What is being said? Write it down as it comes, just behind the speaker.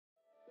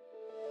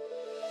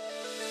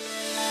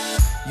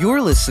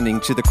You're listening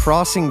to the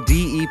Crossing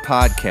DE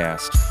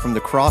podcast from The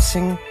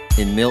Crossing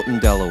in Milton,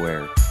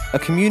 Delaware, a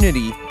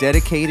community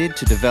dedicated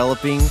to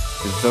developing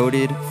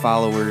devoted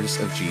followers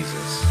of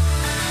Jesus.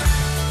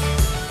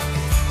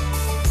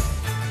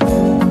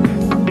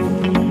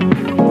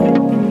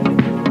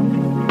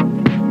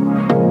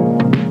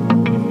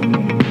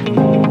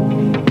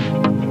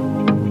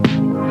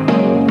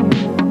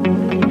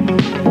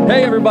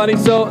 Hey everybody,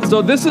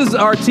 so this is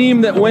our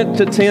team that went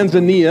to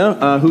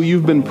Tanzania, who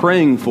you've been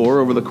praying for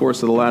over the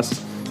course of the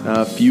last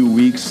few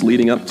weeks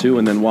leading up to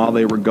and then while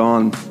they were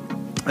gone.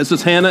 This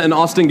is Hannah and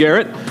Austin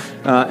Garrett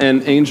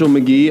and Angel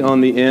McGee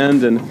on the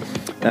end, and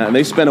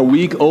they spent a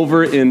week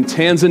over in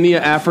Tanzania,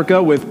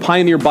 Africa with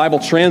Pioneer Bible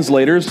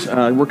translators.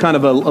 We're kind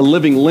of a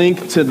living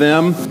link to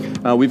them.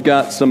 We've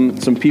got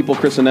some people,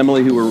 Chris and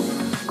Emily, who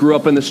grew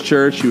up in this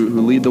church, who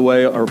lead the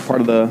way, are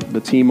part of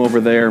the team over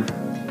there.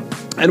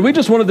 And we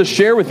just wanted to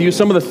share with you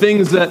some of the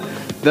things that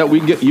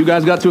you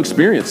guys got to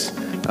experience,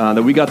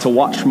 that we got to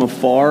watch from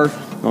afar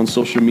on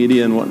social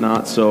media and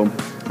whatnot. So,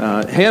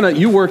 Hannah,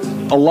 you worked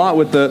a lot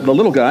with the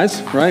little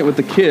guys, right, with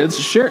the kids.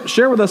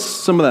 Share with us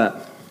some of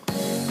that.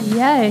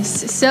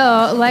 Yes.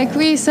 So, like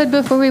we said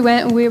before we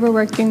went, we were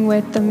working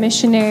with the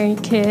missionary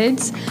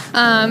kids.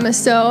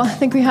 So, I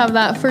think we have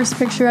that first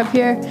picture up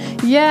here.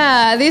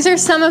 Yeah, these are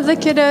some of the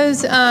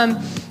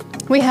kiddos.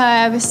 We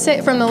have,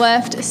 from the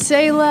left,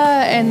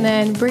 Selah, and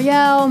then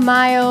Brielle,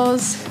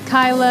 Miles,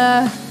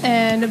 Kyla,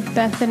 and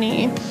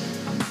Bethany.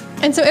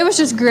 And so it was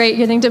just great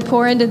getting to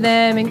pour into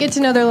them and get to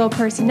know their little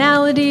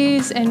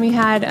personalities, and we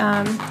had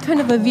kind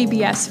of a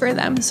VBS for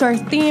them. So our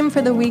theme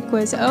for the week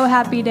was, Oh,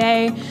 Happy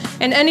Day,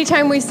 and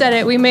anytime we said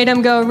it, we made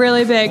them go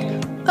really big,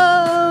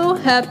 Oh,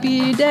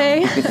 Happy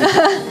Day.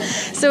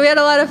 So we had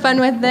a lot of fun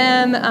with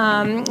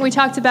them. We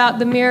talked about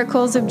the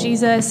miracles of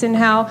Jesus and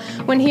how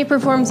when he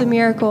performs a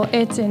miracle,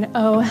 it's an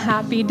oh,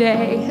 happy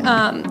day.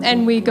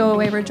 And we go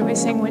away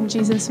rejoicing when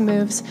Jesus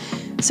moves.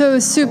 So it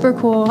was super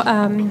cool.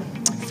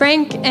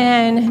 Frank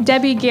and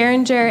Debbie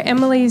Geringer,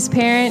 Emily's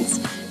parents,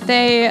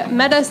 they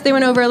met us. They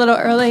went over a little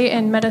early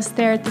and met us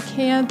there at the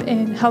camp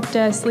and helped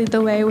us lead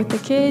the way with the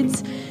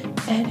kids.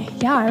 And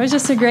yeah, it was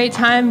just a great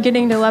time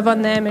getting to love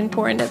on them and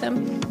pour into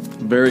them.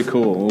 Very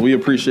cool. Well, we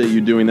appreciate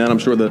you doing that. I'm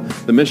sure the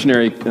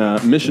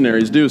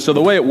missionaries do. So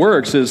the way it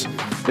works is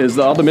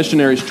all the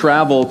missionaries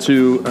travel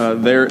to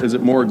is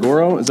it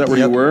Morogoro? Is that where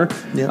you were?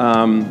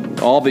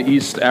 Yep. All the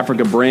East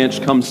Africa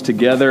branch comes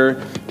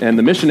together, and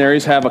the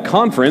missionaries have a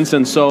conference.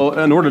 And so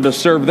in order to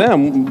serve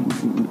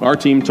them, our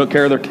team took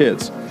care of their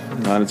kids.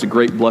 And it's a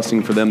great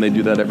blessing for them. They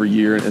do that every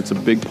year. It's a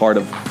big part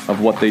of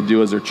what they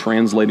do as they're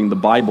translating the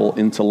Bible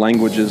into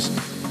languages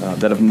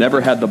that have never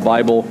had the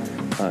Bible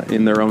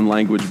in their own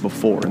language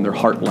before, in their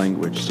heart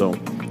language. So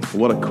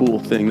what a cool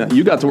thing. Now,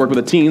 you got to work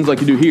with the teens like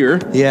you do here.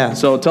 Yeah.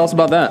 So tell us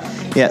about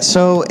that. Yeah,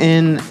 so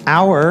in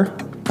our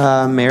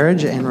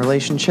marriage and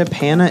relationship,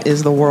 Hannah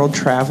is the world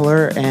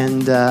traveler,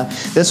 and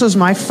this was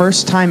my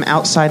first time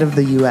outside of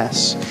the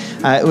U.S.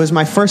 It was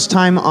my first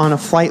time on a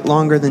flight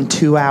longer than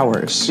 2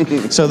 hours.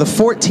 So the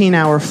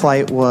 14-hour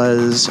flight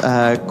was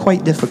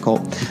quite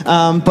difficult.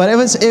 But it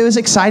was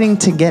exciting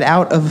to get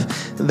out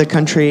of the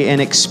country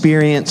and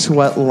experience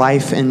what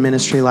life and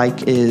ministry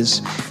like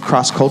is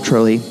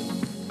cross-culturally.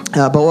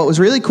 But what was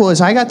really cool is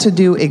I got to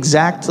do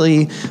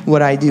exactly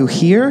what I do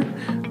here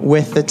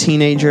with the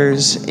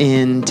teenagers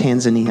in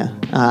Tanzania.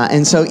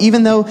 And so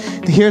even though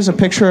here's a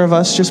picture of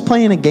us just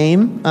playing a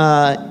game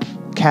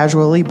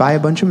casually by a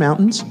bunch of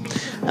mountains,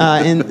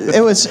 and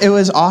it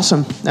was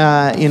awesome.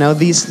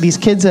 These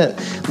kids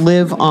that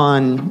live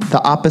on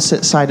the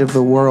opposite side of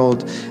the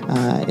world,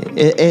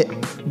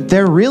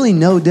 they're really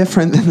no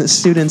different than the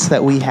students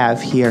that we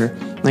have here.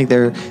 Like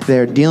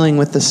they're dealing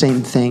with the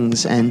same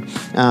things, and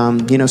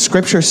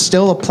Scripture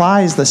still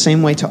applies the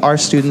same way to our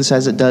students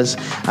as it does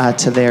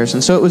to theirs.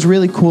 And so it was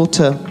really cool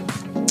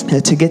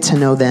to get to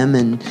know them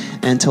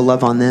and to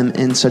love on them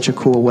in such a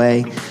cool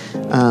way.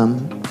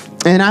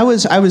 And I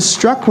was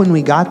struck when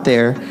we got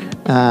there.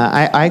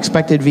 I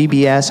expected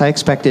VBS. I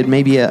expected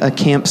maybe a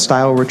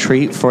camp-style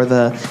retreat for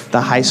the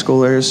high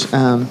schoolers.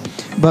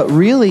 But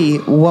really,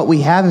 what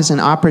we have is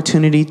an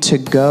opportunity to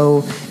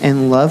go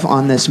and love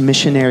on this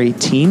missionary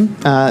team.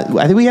 I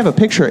think we have a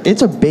picture.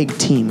 It's a big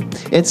team.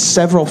 It's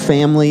several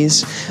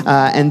families,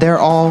 and they're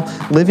all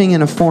living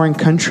in a foreign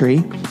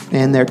country,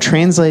 and they're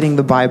translating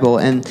the Bible,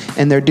 and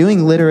they're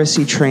doing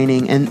literacy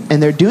training, and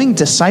they're doing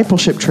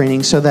discipleship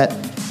training so that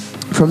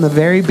from the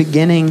very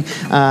beginning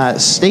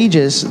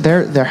stages,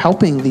 they're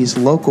helping these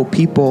local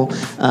people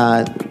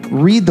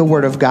read the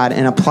Word of God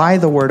and apply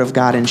the Word of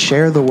God and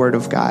share the Word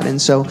of God.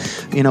 And so,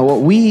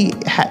 what we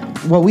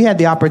had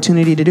the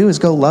opportunity to do is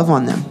go love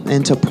on them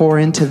and to pour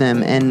into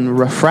them and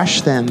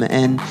refresh them.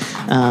 And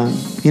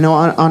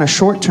on a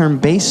short-term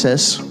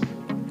basis,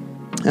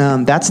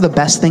 that's the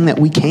best thing that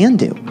we can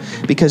do,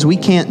 because we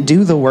can't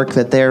do the work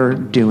that they're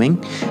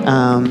doing.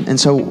 And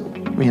so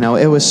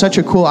it was such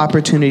a cool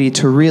opportunity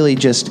to really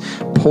just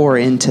pour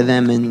into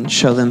them and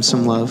show them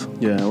some love.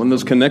 Yeah, when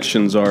those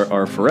connections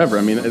are forever.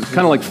 I mean, it's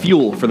kind of like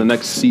fuel for the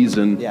next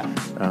season,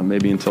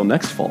 maybe until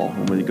next fall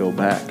when we go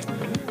back.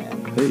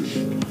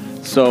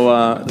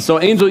 So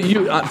Angel,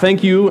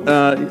 thank you.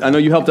 I know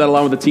you helped out a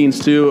lot with the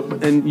teens too,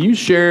 and you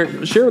share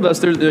with us.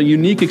 There's a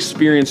unique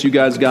experience you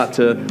guys got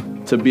to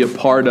be a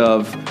part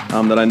of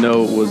that I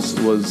know was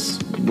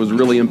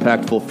really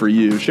impactful for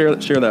you. Share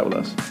that with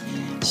us.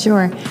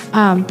 Sure.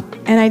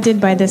 And I did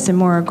buy this in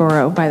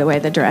Morogoro, by the way,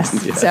 the dress.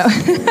 Yes.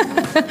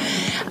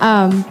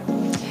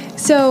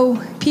 So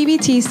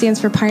PBT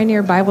stands for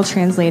Pioneer Bible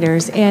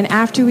Translators, and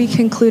after we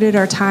concluded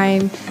our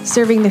time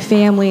serving the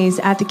families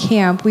at the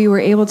camp, we were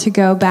able to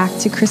go back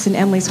to Chris and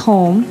Emily's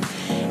home,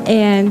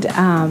 and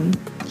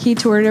he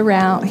toured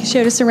around. He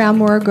showed us around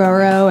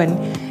Morogoro,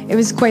 and it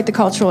was quite the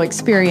cultural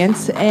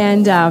experience.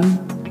 And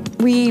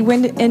we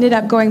ended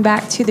up going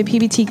back to the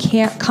PBT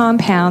camp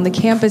compound, the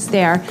campus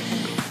there,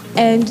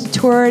 and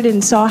toured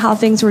and saw how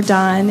things were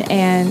done,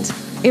 and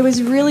it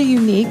was really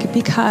unique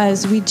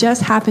because we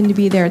just happened to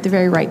be there at the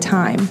very right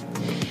time.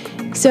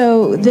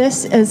 So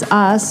this is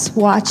us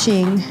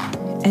watching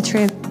a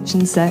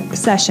translation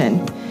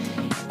session,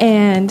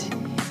 and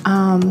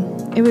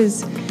it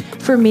was,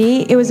 for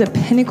me, it was a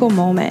pinnacle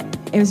moment.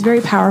 It was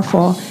very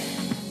powerful.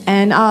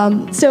 And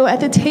so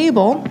at the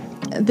table,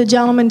 the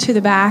gentleman to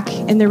the back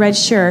in the red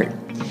shirt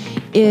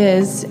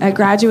is a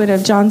graduate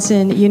of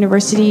Johnson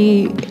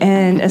University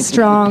and a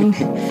strong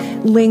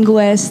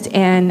linguist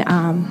and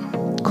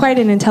quite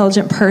an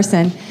intelligent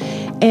person.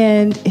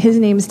 And his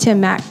name is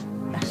Tim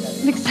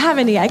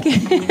McSavany.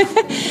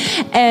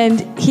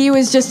 And he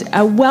was just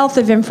a wealth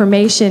of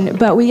information,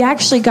 but we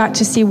actually got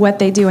to see what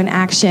they do in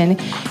action.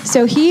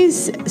 So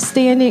he's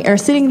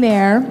sitting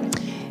there,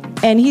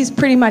 and he's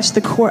pretty much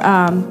the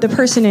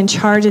person in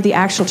charge of the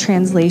actual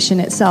translation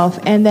itself.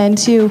 And then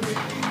to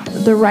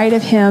the right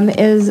of him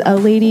is a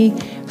lady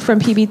from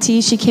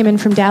PBT. She came in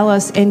from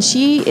Dallas, and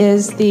she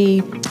is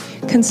the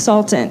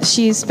consultant.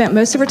 She's spent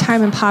most of her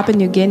time in Papua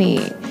New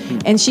Guinea,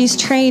 and she's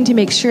trained to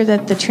make sure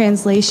that the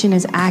translation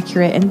is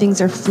accurate and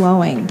things are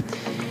flowing.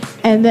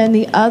 And then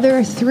the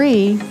other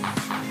three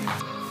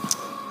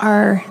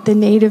are the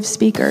native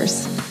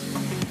speakers.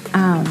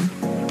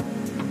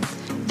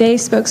 They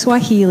spoke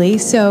Swahili,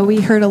 so we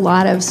heard a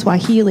lot of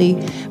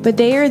Swahili, but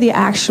they are the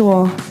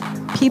actual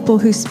people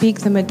who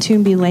speak the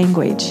Matumbi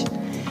language.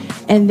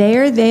 And they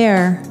are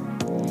there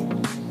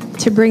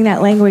to bring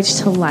that language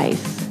to life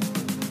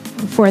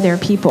for their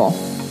people.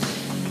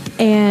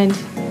 And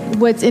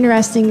what's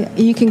interesting,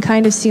 you can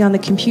kind of see on the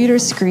computer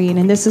screen,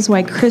 and this is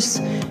why Chris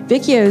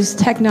Vicchio's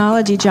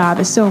technology job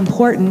is so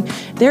important.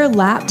 Their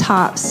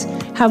laptops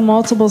have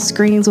multiple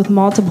screens with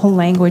multiple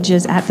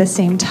languages at the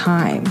same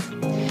time.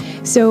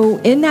 So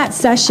in that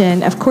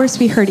session, of course,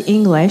 we heard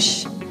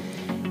English,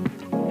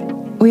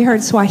 we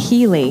heard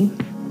Swahili,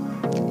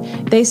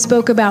 they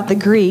spoke about the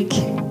Greek,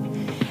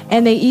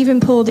 and they even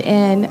pulled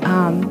in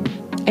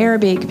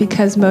Arabic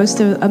because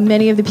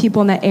many of the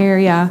people in that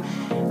area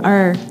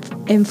are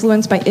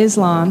influenced by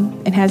Islam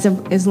and has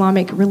an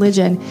Islamic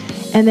religion.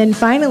 And then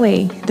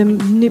finally,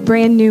 the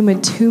brand new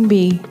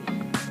Matumbi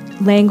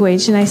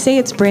language, and I say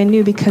it's brand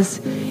new because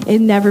it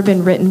had never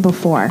been written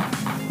before.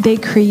 They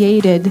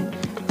created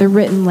the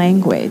written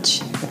language.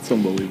 That's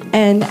unbelievable.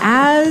 And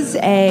as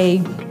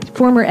a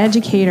former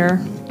educator,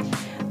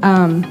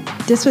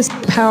 this was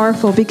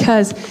powerful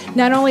because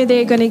not only are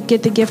they going to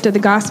get the gift of the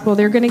gospel,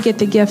 they're going to get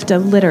the gift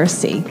of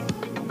literacy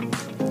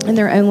in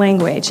their own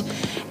language.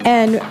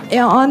 And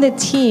on the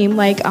team,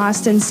 like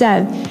Austin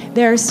said,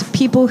 there's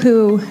people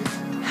who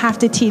have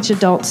to teach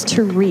adults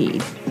to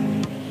read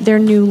their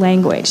new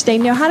language. They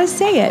know how to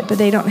say it, but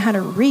they don't know how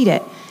to read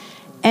it.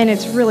 And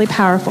it's really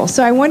powerful.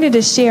 So I wanted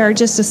to share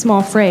just a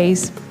small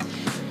phrase.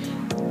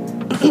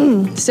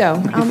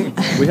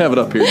 We have it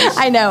up here.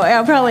 I know.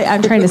 I'm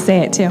trying to say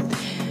it too.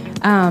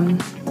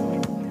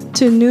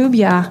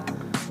 Tunubia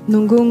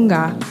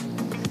Nungunga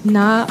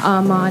Na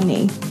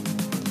Amani.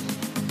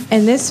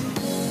 And this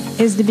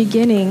is the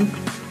beginning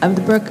of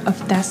the book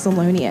of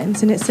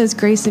Thessalonians, and it says,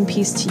 grace and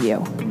peace to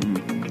you.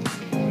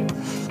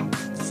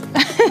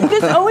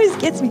 This always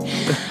gets me.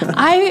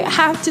 I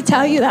have to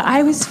tell you that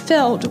I was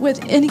filled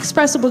with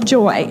inexpressible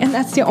joy, and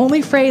that's the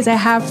only phrase I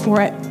have for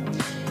it,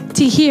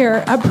 to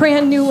hear a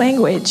brand new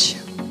language,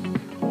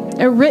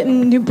 a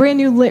brand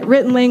new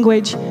written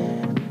language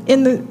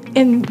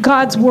in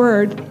God's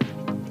word,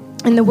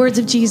 in the words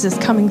of Jesus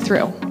coming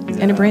through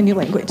in a brand new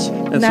language.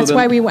 And that's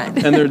why we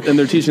went. and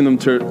they're teaching them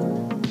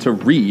to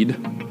read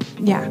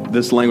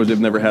this language they've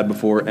never had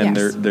before, and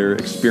they're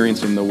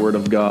experiencing the Word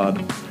of God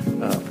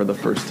for the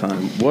first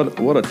time.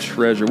 What a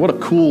treasure! What a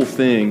cool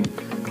thing!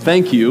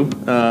 Thank you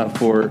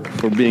for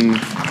being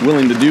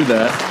willing to do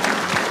that.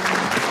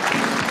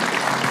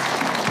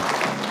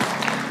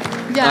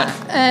 Yeah,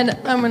 and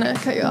I'm gonna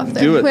cut you off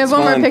there. Do it. We have it's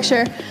one fine. more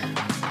picture.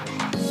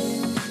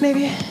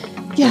 Maybe.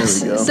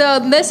 Yes. So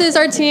this is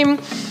our team.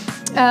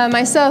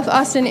 Myself,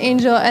 Austin,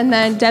 Angel, and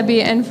then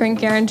Debbie and Frank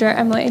Geringer,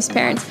 Emily's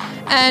parents.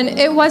 And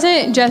it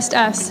wasn't just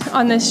us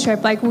on this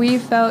trip. Like, we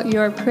felt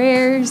your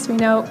prayers. We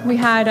know we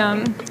had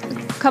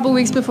couple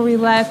weeks before we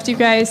left, you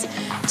guys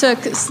took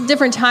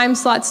different time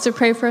slots to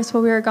pray for us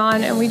while we were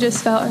gone, and we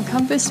just felt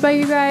encompassed by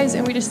you guys,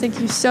 and we just thank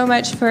you so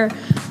much for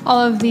all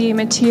of the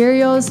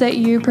materials that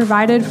you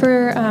provided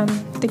for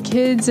the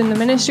kids and the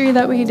ministry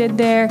that we did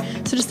there.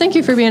 So just thank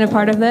you for being a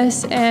part of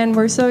this, and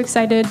we're so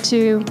excited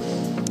to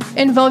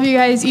involve you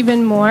guys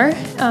even more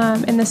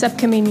in this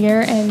upcoming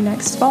year and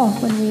next fall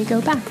when we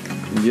go back.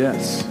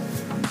 Yes.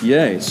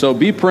 Yay. So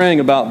be praying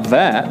about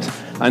that.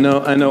 I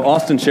know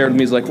Austin shared with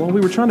me, he's like, well, we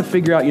were trying to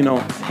figure out,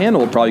 Hannah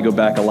will probably go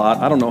back a lot.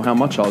 I don't know how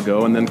much I'll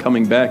go. And then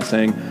coming back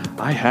saying,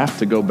 I have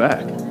to go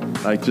back.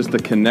 Like just the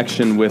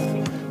connection with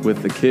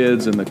the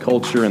kids and the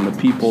culture and the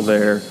people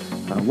there.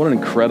 What an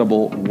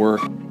incredible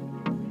work.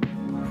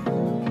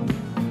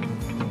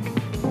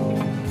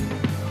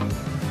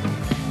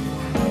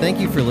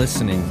 Thank you for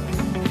listening.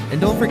 And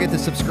don't forget to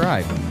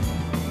subscribe.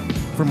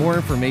 For more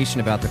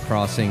information about The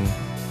Crossing,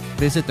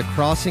 visit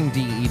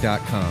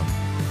thecrossingde.com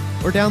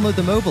or download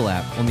the mobile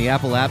app on the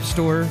Apple App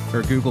Store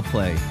or Google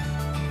Play.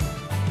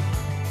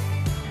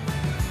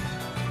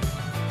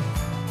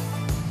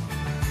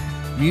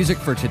 Music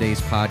for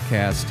today's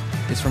podcast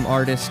is from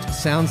artist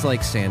Sounds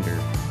Like Sander,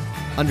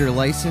 under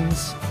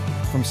license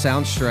from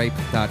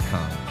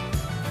soundstripe.com.